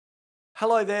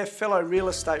Hello there, fellow real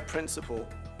estate principal.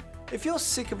 If you're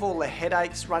sick of all the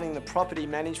headaches running the property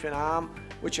management arm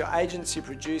which your agency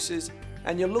produces,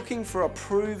 and you're looking for a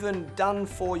proven,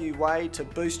 done-for-you way to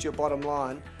boost your bottom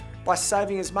line by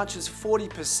saving as much as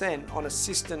 40% on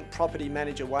assistant property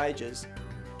manager wages,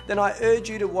 then I urge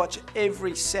you to watch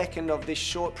every second of this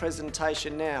short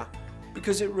presentation now,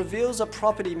 because it reveals a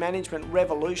property management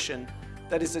revolution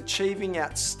that is achieving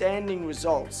outstanding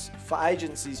results for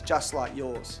agencies just like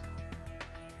yours.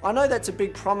 I know that's a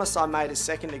big promise I made a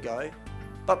second ago,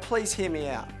 but please hear me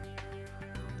out.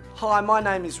 Hi, my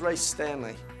name is Rhys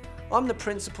Stanley. I'm the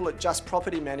principal at Just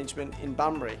Property Management in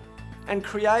Bunbury and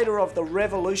creator of the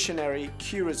revolutionary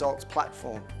qResults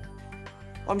platform.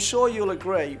 I'm sure you'll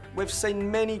agree we've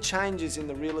seen many changes in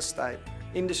the real estate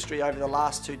industry over the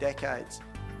last 2 decades,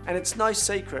 and it's no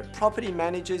secret property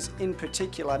managers in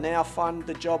particular now find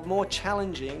the job more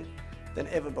challenging than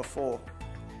ever before.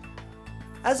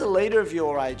 As a leader of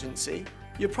your agency,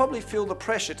 you probably feel the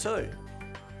pressure too.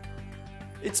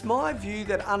 It's my view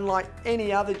that unlike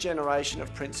any other generation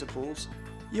of principals,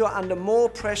 you are under more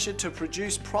pressure to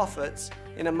produce profits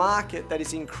in a market that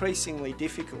is increasingly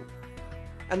difficult.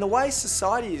 And the way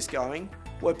society is going,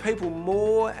 where people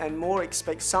more and more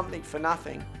expect something for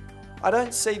nothing, I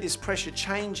don't see this pressure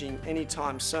changing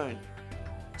anytime soon.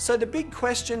 So the big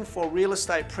question for real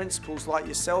estate principals like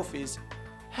yourself is,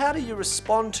 how do you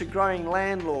respond to growing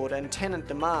landlord and tenant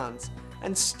demands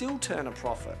and still turn a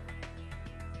profit?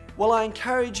 Well, I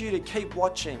encourage you to keep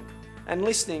watching and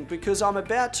listening, because I'm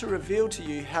about to reveal to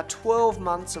you how 12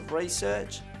 months of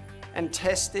research and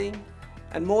testing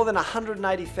and more than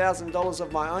 $180,000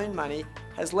 of my own money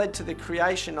has led to the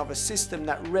creation of a system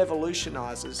that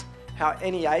revolutionises how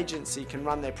any agency can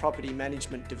run their property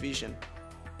management division.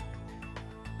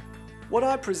 What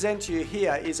I present to you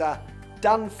here is a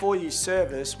done-for-you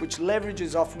service which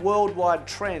leverages off worldwide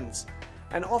trends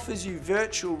and offers you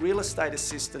virtual real estate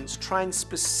assistants trained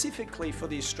specifically for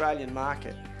the Australian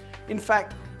market. In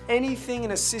fact, anything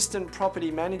an assistant property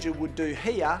manager would do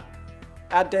here,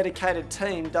 our dedicated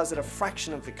team does at a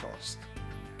fraction of the cost.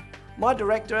 My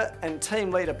director and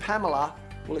team leader Pamela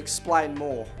will explain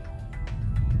more.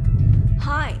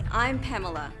 Hi, I'm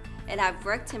Pamela, and I've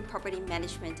worked in property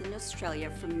management in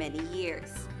Australia for many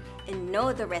years and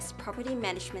know the REST property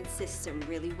management system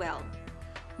really well.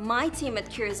 My team at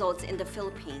qResults in the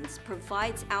Philippines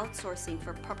provides outsourcing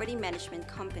for property management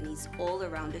companies all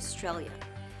around Australia.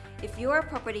 If you're a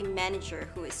property manager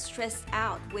who is stressed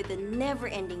out with a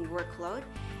never-ending workload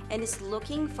and is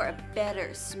looking for a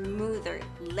better, smoother,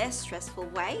 less stressful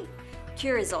way,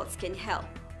 qResults can help.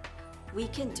 We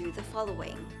can do the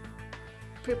following: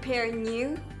 prepare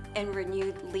new and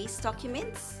renewed lease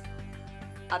documents,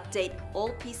 update all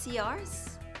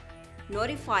PCRs,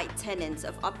 notify tenants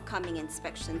of upcoming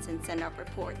inspections and send out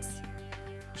reports,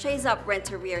 chase up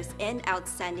rent arrears and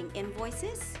outstanding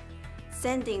invoices,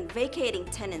 sending vacating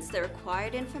tenants the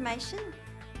required information,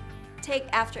 take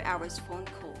after-hours phone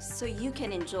calls so you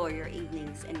can enjoy your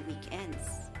evenings and weekends.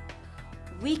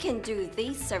 We can do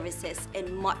these services and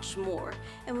much more,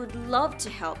 and would love to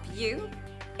help you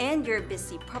and your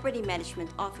busy property management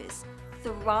office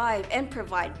thrive and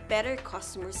provide better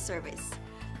customer service.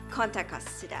 Contact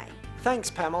us today.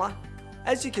 Thanks, Pamela.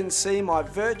 As you can see, my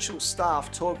virtual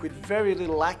staff talk with very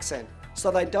little accent, so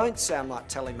they don't sound like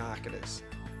telemarketers.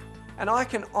 And I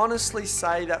can honestly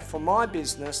say that for my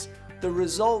business, the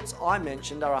results I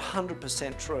mentioned are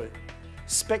 100% true.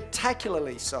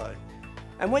 Spectacularly so.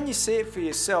 And when you see it for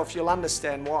yourself, you'll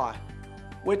understand why.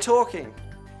 We're talking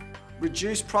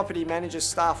reduce property manager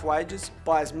staff wages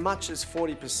by as much as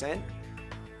 40%,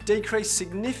 decrease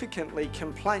significantly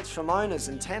complaints from owners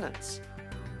and tenants,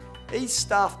 ease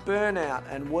staff burnout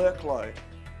and workload,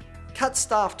 cut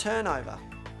staff turnover,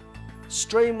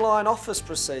 streamline office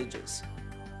procedures,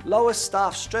 lower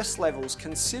staff stress levels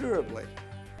considerably,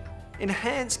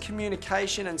 enhance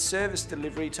communication and service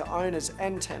delivery to owners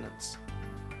and tenants,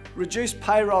 reduce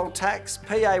payroll tax,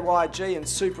 PAYG and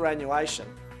superannuation.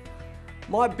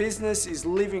 My business is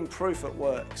living proof it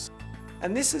works.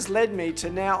 And this has led me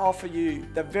to now offer you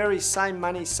the very same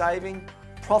money-saving,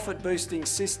 profit-boosting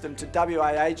system to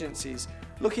WA agencies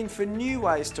looking for new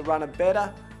ways to run a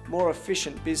better, more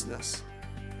efficient business.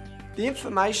 The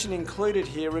information included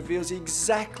here reveals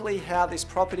exactly how this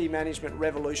property management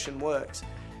revolution works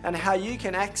and how you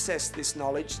can access this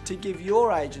knowledge to give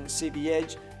your agency the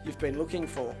edge you've been looking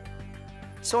for.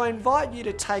 So I invite you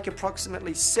to take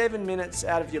approximately 7 minutes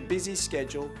out of your busy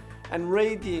schedule and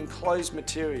read the enclosed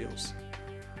materials.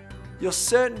 You're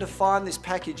certain to find this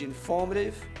package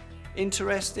informative,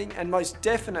 interesting, and most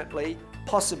definitely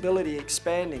possibility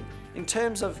expanding in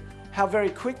terms of how very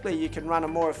quickly you can run a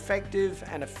more effective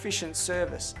and efficient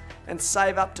service and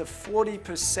save up to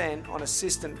 40% on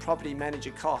assistant property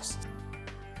manager costs.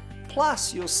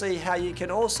 Plus, you'll see how you can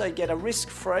also get a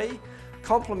risk-free,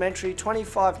 complimentary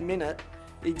 25-minute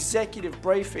executive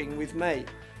briefing with me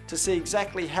to see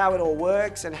exactly how it all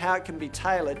works and how it can be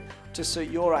tailored to suit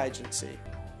your agency.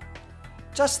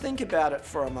 Just think about it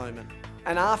for a moment.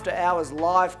 An after-hours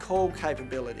live call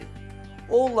capability.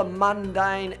 All the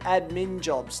mundane admin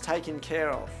jobs taken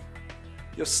care of.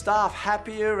 Your staff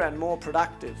happier and more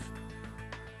productive.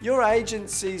 Your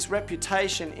agency's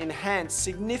reputation enhanced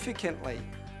significantly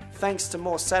thanks to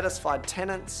more satisfied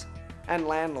tenants and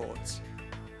landlords.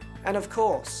 And of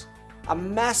course, a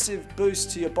massive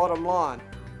boost to your bottom line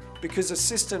because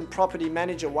assistant property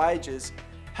manager wages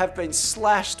have been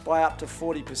slashed by up to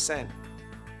 40%.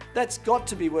 That's got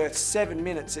to be worth 7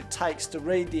 minutes it takes to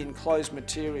read the enclosed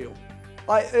material.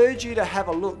 I urge you to have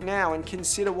a look now and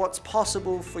consider what's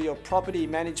possible for your property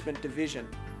management division.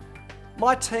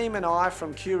 My team and I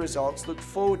from qResults look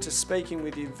forward to speaking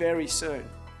with you very soon.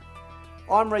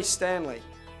 I'm Reece Stanley.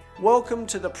 Welcome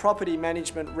to the property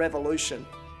management revolution.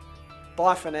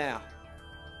 Bye for now.